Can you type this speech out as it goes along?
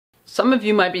Some of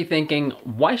you might be thinking,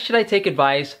 why should I take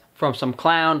advice from some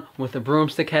clown with a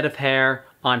broomstick head of hair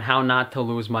on how not to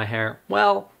lose my hair?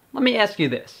 Well, let me ask you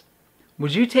this.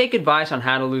 Would you take advice on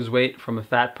how to lose weight from a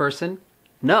fat person?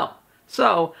 No.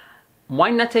 So, why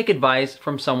not take advice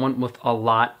from someone with a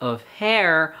lot of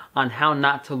hair on how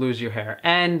not to lose your hair?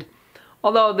 And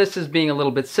although this is being a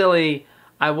little bit silly,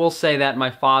 I will say that my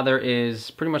father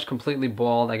is pretty much completely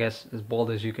bald, I guess as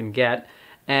bald as you can get.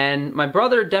 And my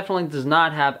brother definitely does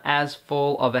not have as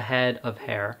full of a head of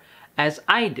hair as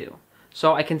I do.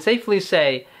 So I can safely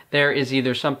say there is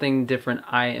either something different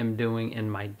I am doing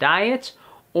in my diet,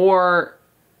 or,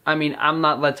 I mean, I'm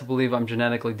not led to believe I'm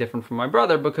genetically different from my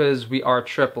brother because we are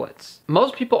triplets.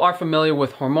 Most people are familiar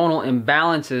with hormonal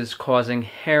imbalances causing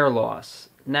hair loss.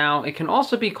 Now, it can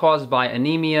also be caused by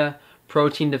anemia,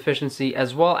 protein deficiency,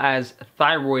 as well as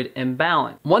thyroid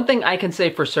imbalance. One thing I can say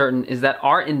for certain is that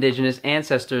our indigenous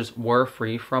ancestors were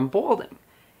free from balding.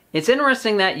 It's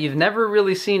interesting that you've never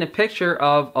really seen a picture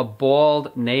of a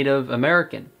bald Native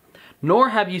American, nor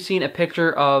have you seen a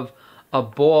picture of a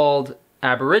bald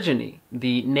Aborigine,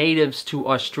 the natives to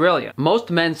Australia. Most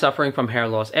men suffering from hair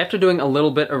loss, after doing a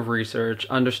little bit of research,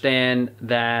 understand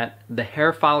that the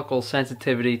hair follicle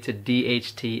sensitivity to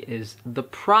DHT is the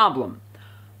problem.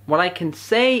 What I can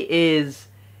say is,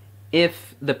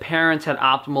 if the parents had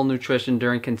optimal nutrition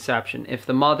during conception, if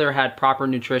the mother had proper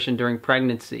nutrition during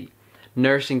pregnancy,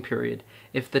 nursing period,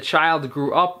 if the child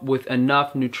grew up with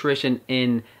enough nutrition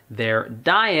in their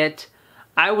diet,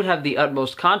 I would have the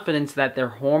utmost confidence that their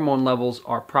hormone levels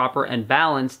are proper and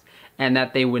balanced and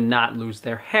that they would not lose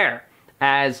their hair.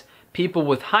 As people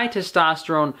with high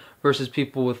testosterone versus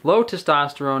people with low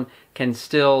testosterone can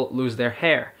still lose their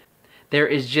hair. There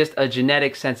is just a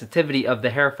genetic sensitivity of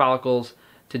the hair follicles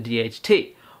to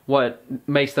DHT. What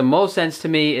makes the most sense to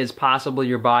me is possibly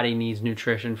your body needs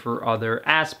nutrition for other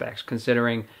aspects,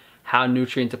 considering how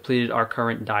nutrient depleted our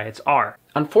current diets are.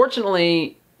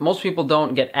 Unfortunately, most people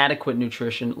don't get adequate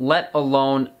nutrition, let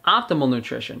alone optimal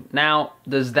nutrition. Now,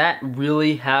 does that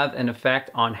really have an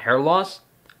effect on hair loss?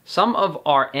 Some of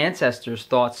our ancestors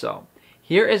thought so.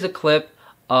 Here is a clip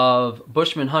of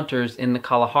Bushman hunters in the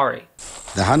Kalahari.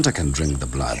 The hunter can drink the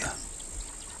blood.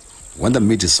 When the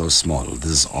meat is so small,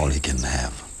 this is all he can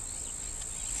have.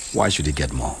 Why should he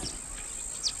get more?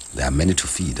 There are many to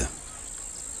feed.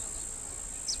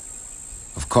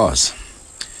 Of course,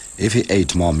 if he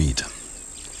ate more meat,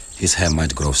 his hair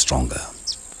might grow stronger.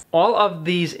 All of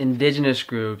these indigenous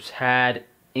groups had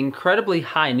incredibly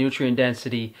high nutrient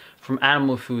density from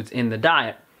animal foods in the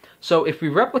diet. So if we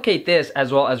replicate this,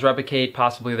 as well as replicate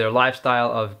possibly their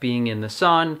lifestyle of being in the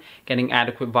sun, getting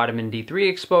adequate vitamin D3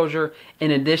 exposure,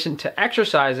 in addition to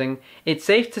exercising, it's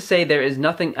safe to say there is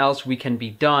nothing else we can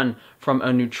be done from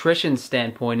a nutrition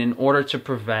standpoint in order to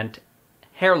prevent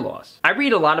hair loss. I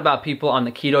read a lot about people on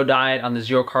the keto diet, on the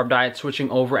zero carb diet,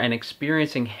 switching over and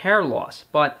experiencing hair loss,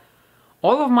 but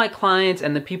all of my clients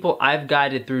and the people I've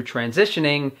guided through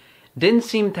transitioning didn't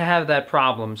seem to have that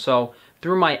problem. So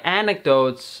through my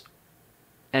anecdotes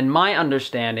and my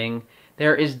understanding,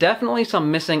 there is definitely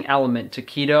some missing element to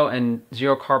keto and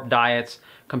zero carb diets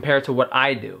compared to what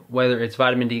I do, whether it's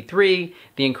vitamin D3,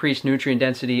 the increased nutrient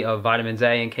density of vitamins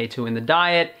A and K2 in the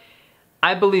diet.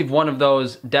 I believe one of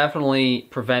those definitely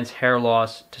prevents hair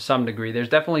loss to some degree. There's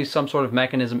definitely some sort of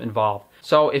mechanism involved.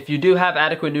 So if you do have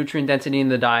adequate nutrient density in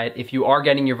the diet, if you are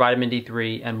getting your vitamin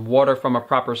D3 and water from a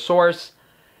proper source,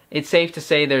 it's safe to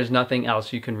say there's nothing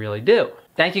else you can really do.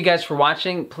 Thank you guys for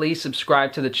watching. Please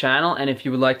subscribe to the channel, and if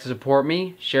you would like to support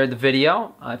me, share the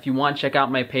video. If you want, check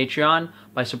out my Patreon.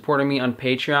 By supporting me on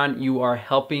Patreon, you are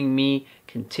helping me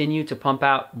continue to pump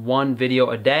out one video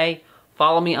a day.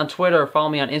 Follow me on Twitter, follow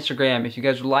me on Instagram. If you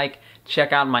guys would like,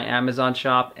 check out my Amazon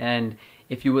shop, and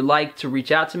if you would like to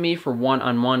reach out to me for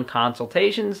one-on-one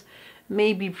consultations,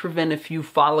 maybe prevent a few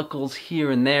follicles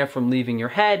here and there from leaving your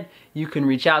head, you can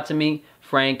reach out to me,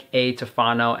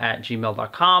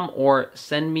 frankatufano@gmail.com, or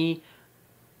send me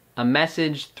a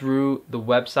message through the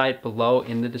website below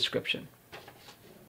in the description.